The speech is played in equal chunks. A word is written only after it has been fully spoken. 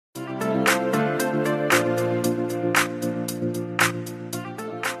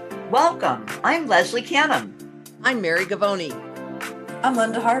Welcome. I'm Leslie Canham. I'm Mary Gavoni. I'm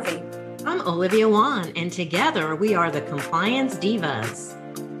Linda Harvey. I'm Olivia Wan, and together we are the Compliance Divas.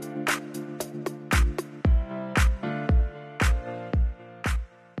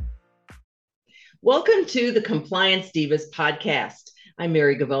 Welcome to the Compliance Divas podcast. I'm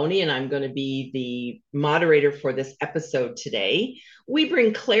Mary Gavoni, and I'm going to be the moderator for this episode today. We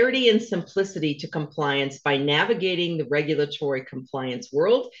bring clarity and simplicity to compliance by navigating the regulatory compliance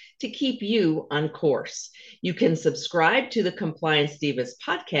world to keep you on course. You can subscribe to the Compliance Divas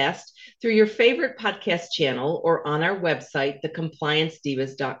podcast through your favorite podcast channel or on our website,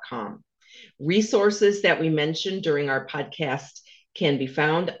 thecompliancedivas.com. Resources that we mentioned during our podcast can be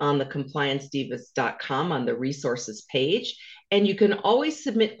found on the compliancedivas.com on the resources page. And you can always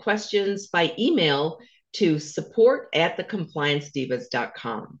submit questions by email to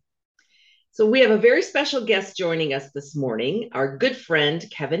support@thecompliancedivas.com. So we have a very special guest joining us this morning, our good friend,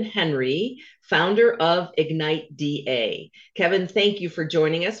 Kevin Henry, founder of IgniteDA. Kevin, thank you for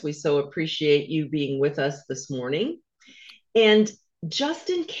joining us. We so appreciate you being with us this morning. And just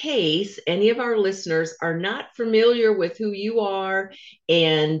in case any of our listeners are not familiar with who you are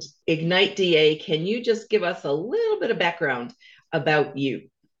and IgniteDA, can you just give us a little bit of background about you?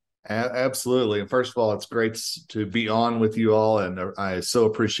 Absolutely. And first of all, it's great to be on with you all. And I so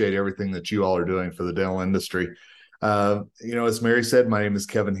appreciate everything that you all are doing for the dental industry. As Mary said, my name is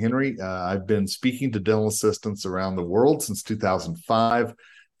Kevin Henry. I've been speaking to dental assistants around the world since 2005.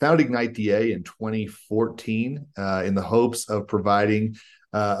 Founded IgniteDA in 2014 in the hopes of providing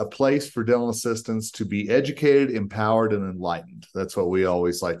a place for dental assistants to be educated, empowered, and enlightened. That's what we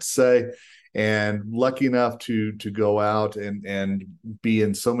always like to say. And lucky enough to go out and be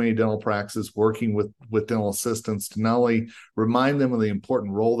in so many dental practices working with dental assistants to not only remind them of the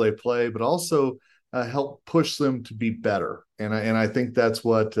important role they play, but also help push them to be better. And I think that's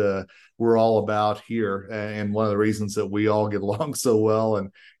what we're all about here. And one of the reasons that we all get along so well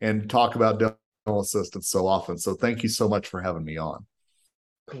and talk about dental assistants so often. So thank you so much for having me on.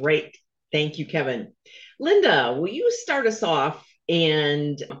 Great. Thank you, Kevin. Linda, will you start us off?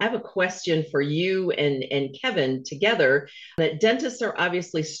 And I have a question for you and Kevin together. That dentists are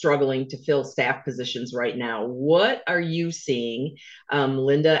obviously struggling to fill staff positions right now. What are you seeing,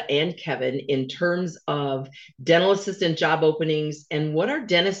 Linda and Kevin, in terms of dental assistant job openings, and what are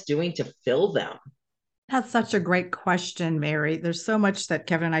dentists doing to fill them? That's such a great question, Mary. There's so much that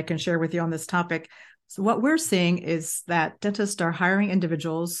Kevin and I can share with you on this topic. So what we're seeing is that dentists are hiring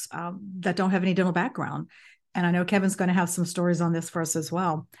individuals that don't have any dental background. And I know Kevin's going to have some stories on this for us as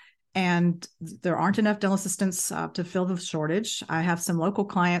well. And there aren't enough dental assistants to fill the shortage. I have some local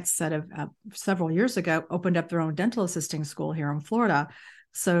clients that have several years ago opened up their own dental assisting school here in Florida.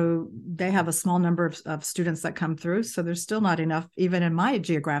 So they have a small number of students that come through. So there's still not enough, even in my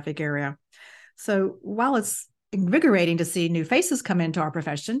geographic area. So while it's invigorating to see new faces come into our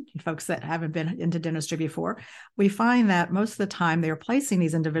profession, folks that haven't been into dentistry before, we find that most of the time they are placing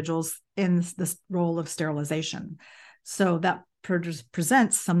these individuals in this role of sterilization. So that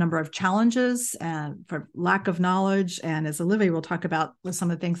presents some number of challenges for lack of knowledge. And as Olivia will talk about with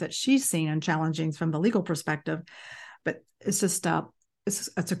some of the things that she's seen and challenging from the legal perspective, but it's just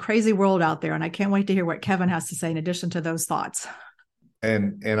it's a crazy world out there. And I can't wait to hear what Kevin has to say in addition to those thoughts.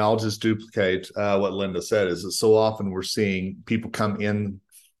 And I'll just duplicate what Linda said, is that so often we're seeing people come in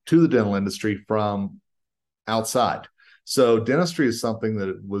to the dental industry from outside. So dentistry is something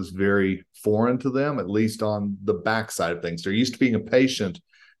that was very foreign to them, at least on the backside of things. They're used to being a patient,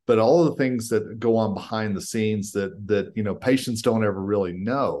 but all of the things that go on behind the scenes that patients don't ever really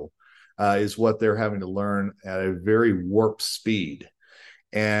know is what they're having to learn at a very warped speed.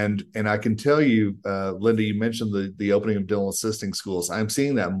 And I can tell you, Linda, you mentioned the opening of dental assisting schools. I'm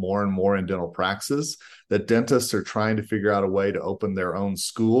seeing that more and more in dental practices, that dentists are trying to figure out a way to open their own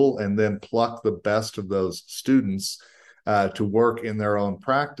school and then pluck the best of those students to work in their own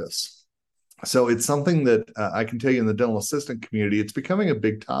practice. So it's something that I can tell you in the dental assistant community, it's becoming a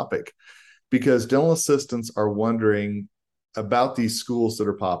big topic because dental assistants are wondering about these schools that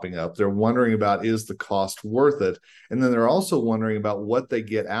are popping up. They're wondering about, is the cost worth it? And then they're also wondering about what they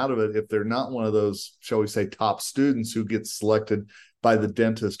get out of it if they're not one of those, shall we say, top students who get selected by the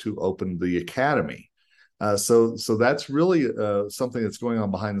dentist who opened the academy. So that's really something that's going on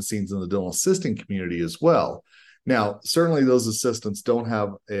behind the scenes in the dental assisting community as well. Now, certainly those assistants don't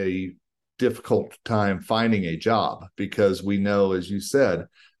have a difficult time finding a job because we know, as you said,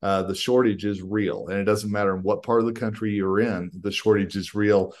 the shortage is real, and it doesn't matter what part of the country you're in, the shortage is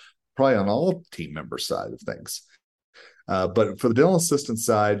real, probably on all team member side of things. But for the dental assistant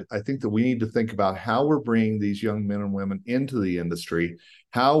side, I think that we need to think about how we're bringing these young men and women into the industry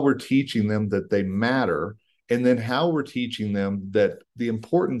how we're teaching them that they matter, and then how we're teaching them that the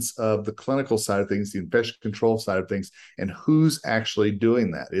importance of the clinical side of things, the infection control side of things, and who's actually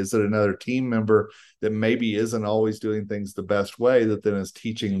doing that. Is it another team member that maybe isn't always doing things the best way, that then is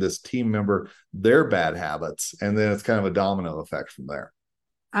teaching this team member their bad habits? And then it's kind of a domino effect from there.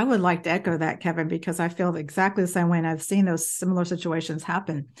 I would like to echo that, Kevin, because I feel exactly the same way. And I've seen those similar situations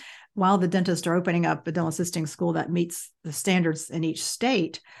happen. While the dentists are opening up a dental assisting school that meets the standards in each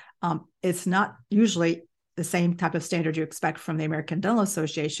state, it's not usually the same type of standard you expect from the American Dental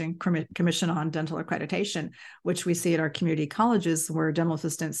Association Commission on Dental Accreditation, which we see at our community colleges, where dental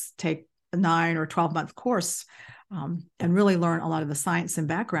assistants take a 9 or 12-month course and really learn a lot of the science and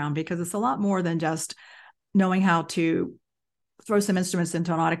background, because it's a lot more than just knowing how to throw some instruments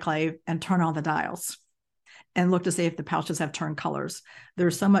into an autoclave and turn on the dials and look to see if the pouches have turned colors.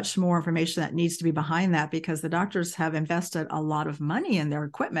 There's so much more information that needs to be behind that, because the doctors have invested a lot of money in their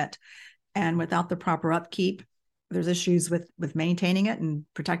equipment. And without the proper upkeep, there's issues with maintaining it and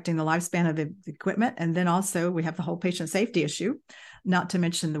protecting the lifespan of the equipment. And then also we have the whole patient safety issue, not to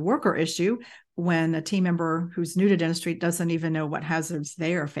mention the worker issue, when a team member who's new to dentistry doesn't even know what hazards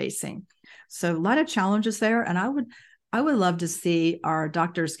they are facing. So a lot of challenges there. And I would love to see our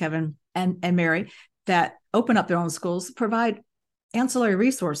doctors, Kevin and Mary, that open up their own schools, provide ancillary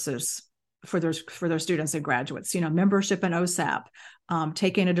resources for their students and graduates, membership in OSAP,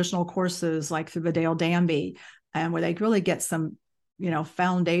 taking additional courses like through the Dale Danby, and where they really get some,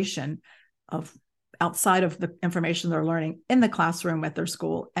 foundation of outside of the information they're learning in the classroom at their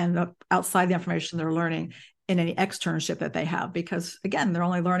school, and outside the information they're learning in any externship that they have, because again, they're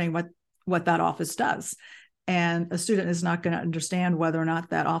only learning what that office does. And a student is not going to understand whether or not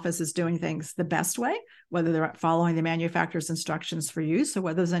that office is doing things the best way, whether they're following the manufacturer's instructions for use, or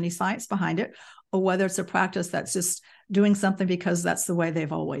whether there's any science behind it, or whether it's a practice that's just doing something because that's the way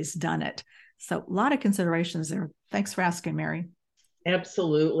they've always done it. So a lot of considerations there. Thanks for asking, Mary.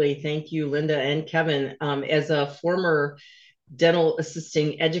 Absolutely. Thank you, Linda and Kevin. As a former dental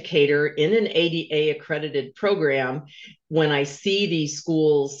assisting educator in an ADA accredited program, when I see these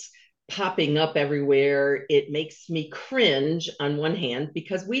schools popping up everywhere, it makes me cringe on one hand,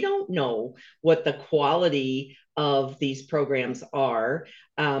 because we don't know what the quality of these programs are.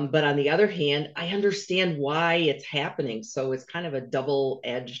 But on the other hand, I understand why it's happening. So it's kind of a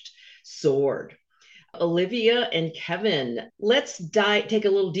double-edged sword. Olivia and Kevin, let's take a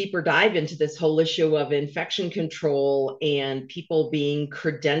little deeper dive into this whole issue of infection control and people being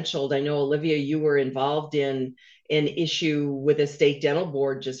credentialed. I know, Olivia, you were involved in an issue with a state dental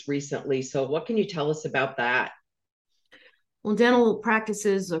board just recently. So what can you tell us about that? Well, dental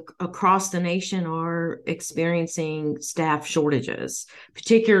practices across the nation are experiencing staff shortages,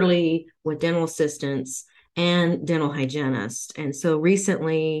 particularly with dental assistants and dental hygienists. And so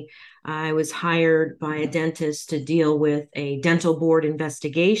recently, I was hired by a dentist to deal with a dental board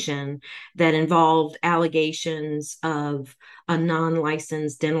investigation that involved allegations of a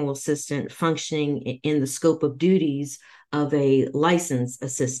non-licensed dental assistant functioning in the scope of duties of a licensed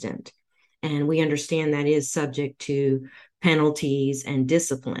assistant. And we understand that is subject to penalties and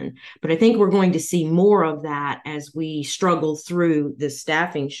discipline. But I think we're going to see more of that as we struggle through the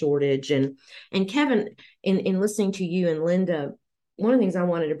staffing shortage. And Kevin, in listening to you and Linda, one of the things I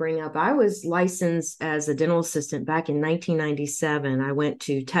wanted to bring up, I was licensed as a dental assistant back in 1997. I went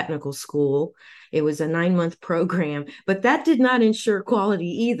to technical school. It was a 9-month program, but that did not ensure quality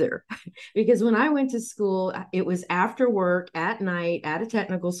either. Because when I went to school, it was after work at night at a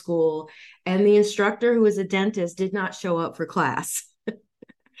technical school, and the instructor, who was a dentist, did not show up for class.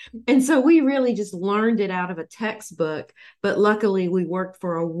 And so we really just learned it out of a textbook. But luckily, we worked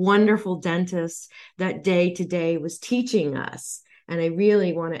for a wonderful dentist that day to day was teaching us. And I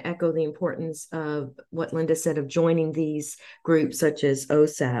really want to echo the importance of what Linda said of joining these groups such as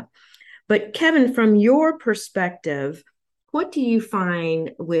OSAP. But Kevin, from your perspective, what do you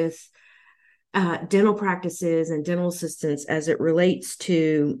find with dental practices and dental assistants as it relates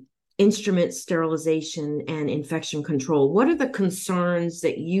to instrument sterilization and infection control? What are the concerns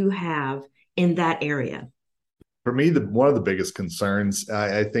that you have in that area? For me, one of the biggest concerns,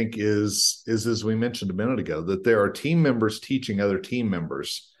 I think, is as we mentioned a minute ago, that there are team members teaching other team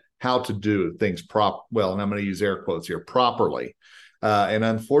members how to do things well, and I'm going to use air quotes here, properly. And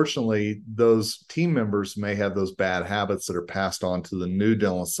unfortunately, those team members may have those bad habits that are passed on to the new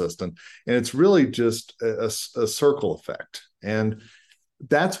dental assistant. And it's really just a circle effect. And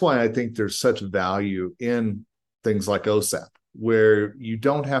that's why I think there's such value in things like OSAP, where you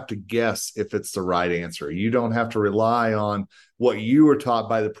don't have to guess if it's the right answer. You don't have to rely on what you were taught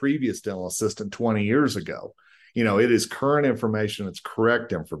by the previous dental assistant 20 years ago. It is current information, it's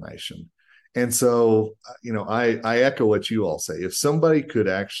correct information. And so, I echo what you all say. If somebody could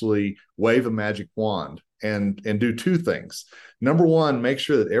actually wave a magic wand and do two things. Number one, make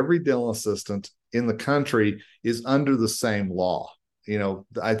sure that every dental assistant in the country is under the same law.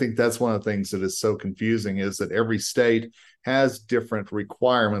 I think that's one of the things that is so confusing, is that every state has different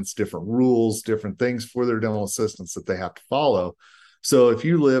requirements, different rules, different things for their dental assistants that they have to follow. So if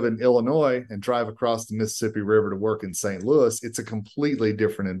you live in Illinois and drive across the Mississippi River to work in St. Louis, it's a completely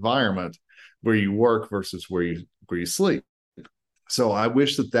different environment where you work versus where you sleep. So I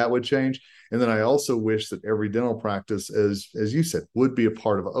wish that would change. And then I also wish that every dental practice, as you said, would be a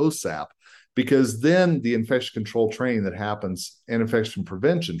part of OSAP, because then the infection control training that happens and infection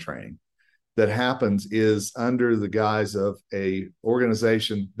prevention training that happens is under the guise of a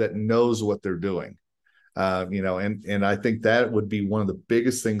organization that knows what they're doing. And I think that would be one of the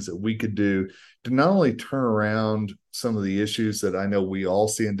biggest things that we could do to not only turn around some of the issues that I know we all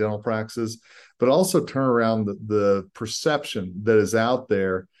see in dental practices, but also turn around the perception that is out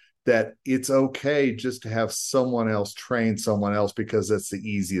there that it's okay just to have someone else train someone else because that's the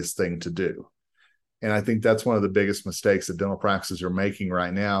easiest thing to do. And I think that's one of the biggest mistakes that dental practices are making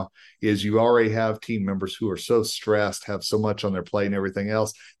right now, is you already have team members who are so stressed, have so much on their plate and everything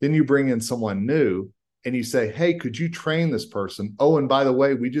else. Then you bring in someone new and you say, hey, could you train this person? Oh, and by the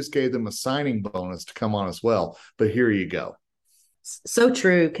way, we just gave them a signing bonus to come on as well, but here you go. So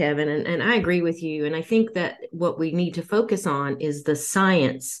true, Kevin. And I agree with you. And I think that what we need to focus on is the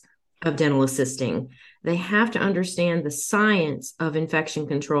science of dental assisting. They have to understand the science of infection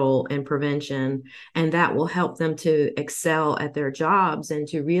control and prevention, and that will help them to excel at their jobs and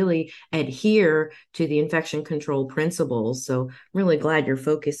to really adhere to the infection control principles. So I'm really glad you're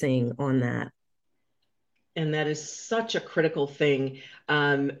focusing on that. And that is such a critical thing.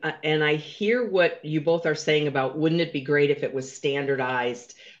 And I hear what you both are saying about, wouldn't it be great if it was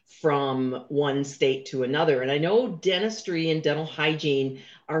standardized from one state to another? And I know dentistry and dental hygiene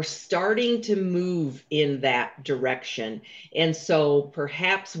are starting to move in that direction. And so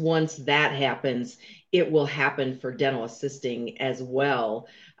perhaps once that happens, it will happen for dental assisting as well.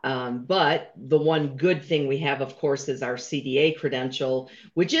 But the one good thing we have, of course, is our CDA credential,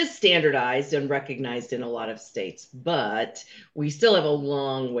 which is standardized and recognized in a lot of states, but we still have a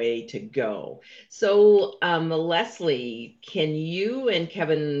long way to go. So, Leslie, can you and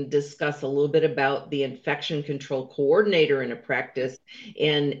Kevin discuss a little bit about the infection control coordinator in a practice,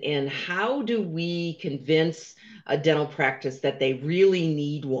 and how do we convince a dental practice that they really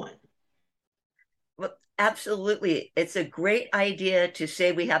need one? Absolutely. It's a great idea to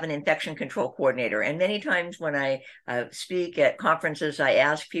say we have an infection control coordinator. And many times when I speak at conferences, I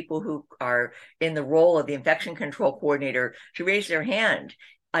ask people who are in the role of the infection control coordinator to raise their hand.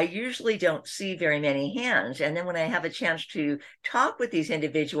 I usually don't see very many hands. And then when I have a chance to talk with these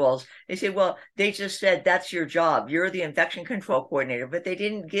individuals, they say, well, they just said, that's your job. You're the infection control coordinator, but they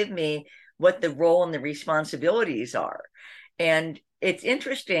didn't give me what the role and the responsibilities are. And it's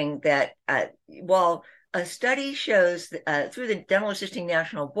interesting that while a study shows through the Dental Assisting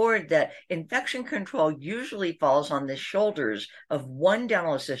National Board that infection control usually falls on the shoulders of one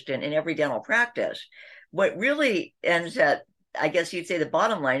dental assistant in every dental practice, what really ends at, I guess you'd say the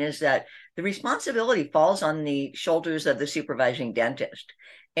bottom line is that the responsibility falls on the shoulders of the supervising dentist.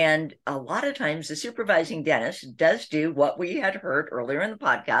 And a lot of times the supervising dentist does do what we had heard earlier in the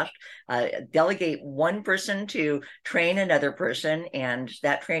podcast, delegate one person to train another person. And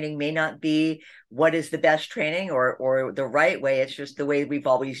that training may not be what is the best training or the right way. It's just the way we've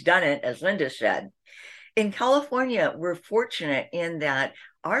always done it, as Linda said. In California, we're fortunate in that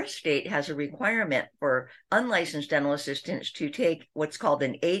our state has a requirement for unlicensed dental assistants to take what's called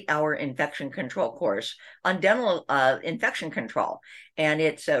an 8-hour infection control course on dental infection control. And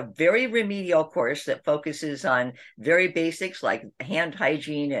it's a very remedial course that focuses on very basics like hand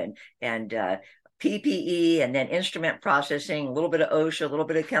hygiene and PPE, and then instrument processing, a little bit of OSHA, a little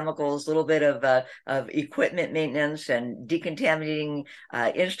bit of chemicals, a little bit of equipment maintenance and decontaminating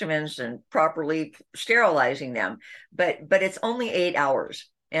instruments and properly sterilizing them. But it's only 8 hours.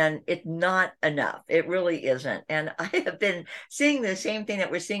 And it's not enough. It really isn't. And I have been seeing the same thing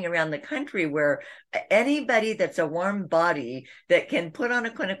that we're seeing around the country, where anybody that's a warm body that can put on a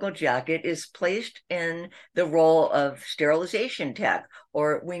clinical jacket is placed in the role of sterilization tech,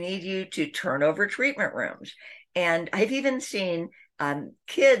 or we need you to turn over treatment rooms. And I've even seen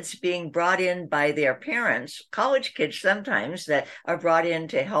kids being brought in by their parents, college kids sometimes, that are brought in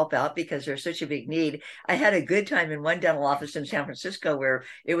to help out because there's such a big need. I had a good time in one dental office in San Francisco where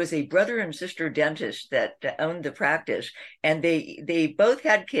it was a brother and sister dentist that owned the practice, and they both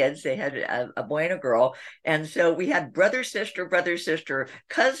had kids. They had a boy and a girl, and so we had brother sister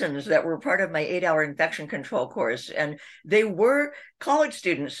cousins that were part of my 8-hour infection control course, and they were college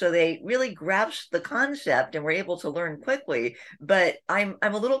students, so they really grasped the concept and were able to learn quickly. But I'm a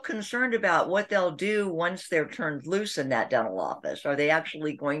little concerned about what they'll do once they're turned loose in that dental office. Are they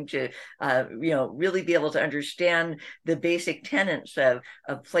actually going to really be able to understand the basic tenets of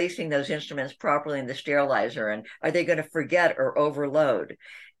placing those instruments properly in the sterilizer, and are they going to forget or overload?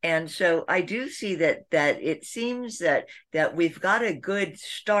 And so I do see that it seems that we've got a good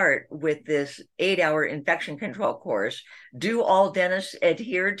start with this 8-hour infection control course. Do all dentists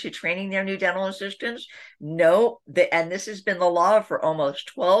adhere to training their new dental assistants? No, and this has been the law for almost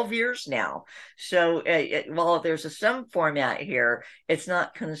 12 years now. So while there's some format here, it's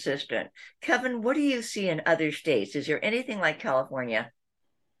not consistent. Kevin, what do you see in other states? Is there anything like California?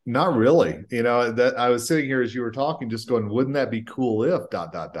 Not really. That I was sitting here as you were talking, just going, wouldn't that be cool if ...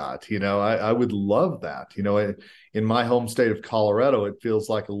 I would love that. In my home state of Colorado, it feels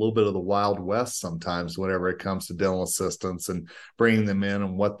like a little bit of the Wild West sometimes whenever it comes to dental assistants and bringing them in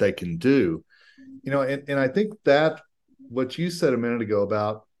and what they can do. And I think that what you said a minute ago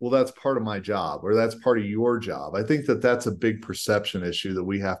about, well, that's part of my job or that's part of your job. I think that that's a big perception issue that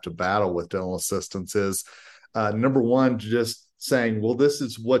we have to battle with dental assistants is, number one, just saying, well, this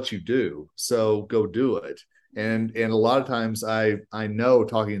is what you do, so go do it. And a lot of times I know,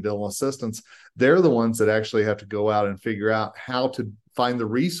 talking to dental assistants, they're the ones that actually have to go out and figure out how to find the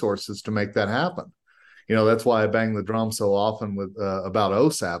resources to make that happen. That's why I bang the drum so often with about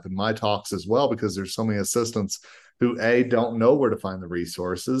OSAP in my talks as well, because there's so many assistants who A, don't know where to find the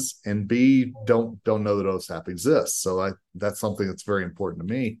resources, and B, don't know that OSAP exists. So that's something that's very important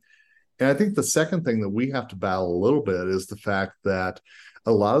to me. And I think the second thing that we have to battle a little bit is the fact that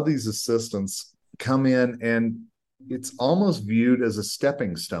a lot of these assistants come in and it's almost viewed as a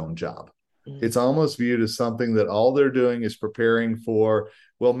stepping stone job. Mm-hmm. It's almost viewed as something that all they're doing is preparing for,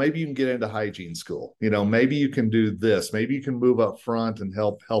 well, maybe you can get into hygiene school. Maybe you can do this. Maybe you can move up front and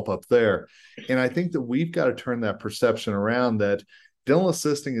help up there. And I think that we've got to turn that perception around that dental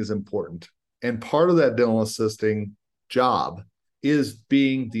assisting is important. And part of that dental assisting job is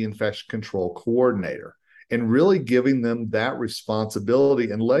being the infection control coordinator and really giving them that responsibility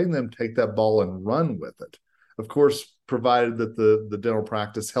and letting them take that ball and run with it. Of course, provided that the dental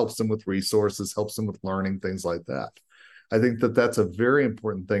practice helps them with resources, helps them with learning, things like that. I think that that's a very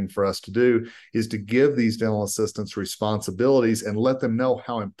important thing for us to do, is to give these dental assistants responsibilities and let them know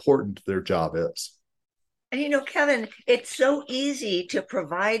how important their job is. And Kevin, it's so easy to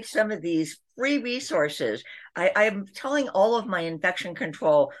provide some of these free resources. I'm telling all of my infection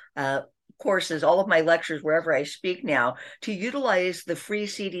control courses, all of my lectures, wherever I speak now, to utilize the free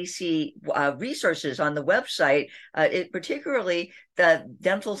CDC resources on the website, particularly the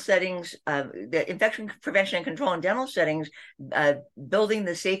dental settings, the infection prevention and control in dental settings, building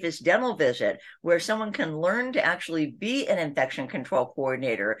the safest dental visit, where someone can learn to actually be an infection control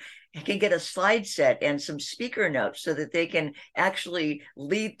coordinator, can get a slide set and some speaker notes so that they can actually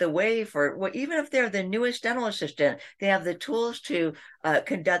lead the way for, well, even if they're the newest dental assistant, they have the tools to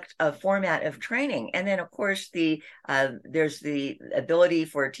conduct a format of training. And then, of course, there's the ability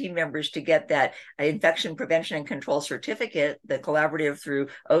for team members to get that infection prevention and control certificate, the collaborative through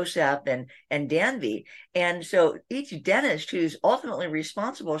OSAP and DANVI. And so each dentist who's ultimately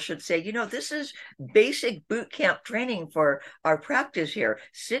responsible should say, this is basic boot camp training for our practice here.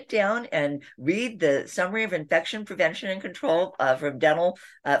 Sit down and read the summary of infection prevention and control from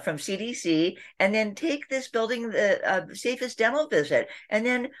CDC, and then take this building the safest dental visit. And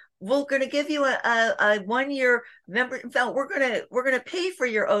then we're going to give you a 1-year member. We're going to pay for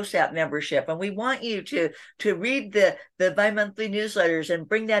your OSAP membership, and we want you to read the bi-monthly newsletters and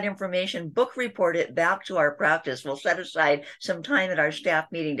bring that information, book report it back to our practice. We'll set aside some time at our staff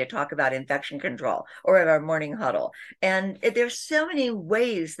meeting to talk about infection control, or at our morning huddle. And there's so many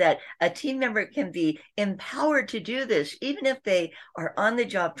ways that a team member can be empowered to do this, even if they are on the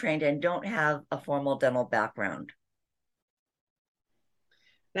job trained and don't have a formal dental background.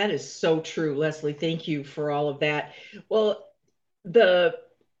 That is so true, Leslie. Thank you for all of that. Well,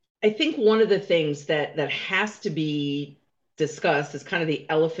 I think one of the things that has to be discussed is kind of the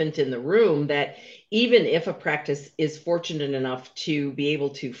elephant in the room, that even if a practice is fortunate enough to be able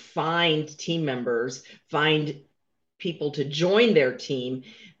to find team members, find people to join their team,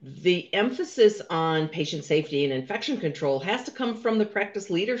 the emphasis on patient safety and infection control has to come from the practice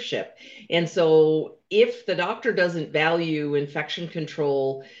leadership. And so if the doctor doesn't value infection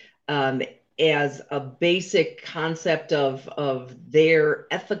control as a basic concept of their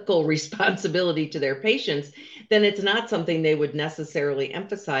ethical responsibility to their patients, then it's not something they would necessarily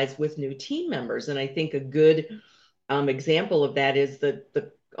emphasize with new team members. And I think a good example of that is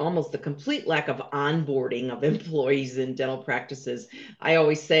the almost the complete lack of onboarding of employees in dental practices. I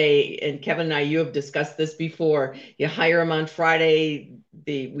always say, and Kevin and I, you have discussed this before, you hire them on Friday,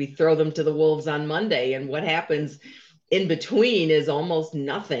 we throw them to the wolves on Monday, and what happens in between is almost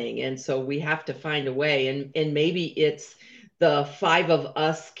nothing. And so we have to find a way, and maybe it's the five of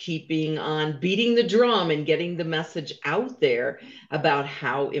us keeping on beating the drum and getting the message out there about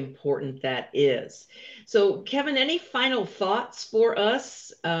how important that is. So, Kevin, any final thoughts for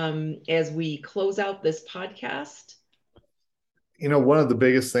us as we close out this podcast? One of the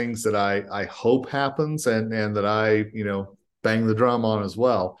biggest things that I hope happens and that I, bang the drum on as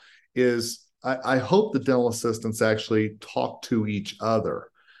well is I hope the dental assistants actually talk to each other.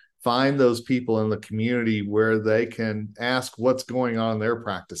 Find those people in the community where they can ask what's going on in their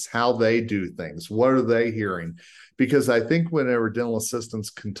practice, how they do things, what are they hearing? Because I think whenever dental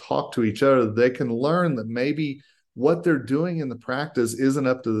assistants can talk to each other, they can learn that maybe what they're doing in the practice isn't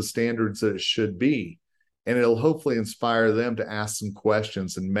up to the standards that it should be. And it'll hopefully inspire them to ask some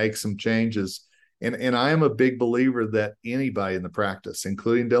questions and make some changes. And I am a big believer that anybody in the practice,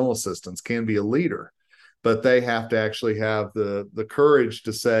 including dental assistants, can be a leader. But they have to actually have the courage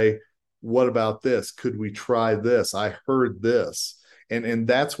to say, what about this? Could we try this? I heard this. And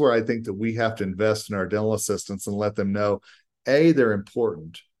that's where I think that we have to invest in our dental assistants and let them know, A, they're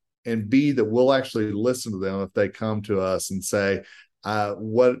important, and B, that we'll actually listen to them if they come to us and say,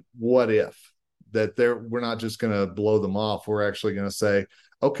 what if? That we're not just going to blow them off. We're actually going to say,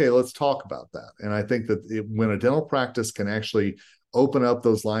 okay, let's talk about that. And I think that when a dental practice can actually open up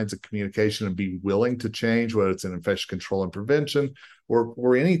those lines of communication and be willing to change, whether it's in infection control and prevention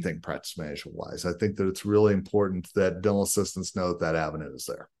or anything practice management wise, I think that it's really important that dental assistants know that avenue is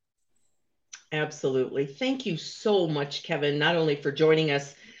there. Absolutely. Thank you so much, Kevin, not only for joining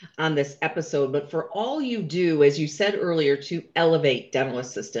us on this episode, but for all you do, as you said earlier, to elevate dental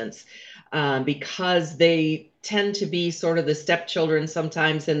assistants, because they tend to be sort of the stepchildren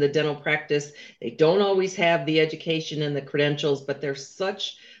sometimes in the dental practice. They don't always have the education and the credentials, but they're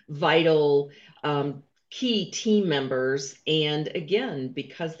such vital key team members. And again,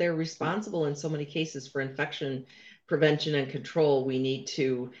 because they're responsible in so many cases for infection prevention and control, we need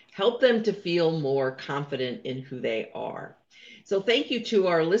to help them to feel more confident in who they are. So thank you to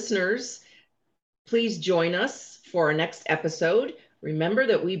our listeners. Please join us for our next episode. Remember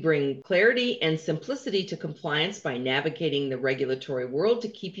that we bring clarity and simplicity to compliance by navigating the regulatory world to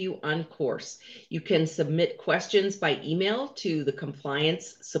keep you on course. You can submit questions by email to the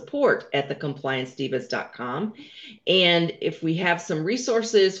compliance support at thecompliancedivas.com. And if we have some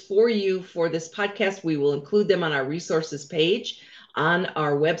resources for you for this podcast, we will include them on our resources page on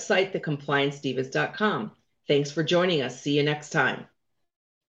our website, thecompliancedivas.com. Thanks for joining us. See you next time.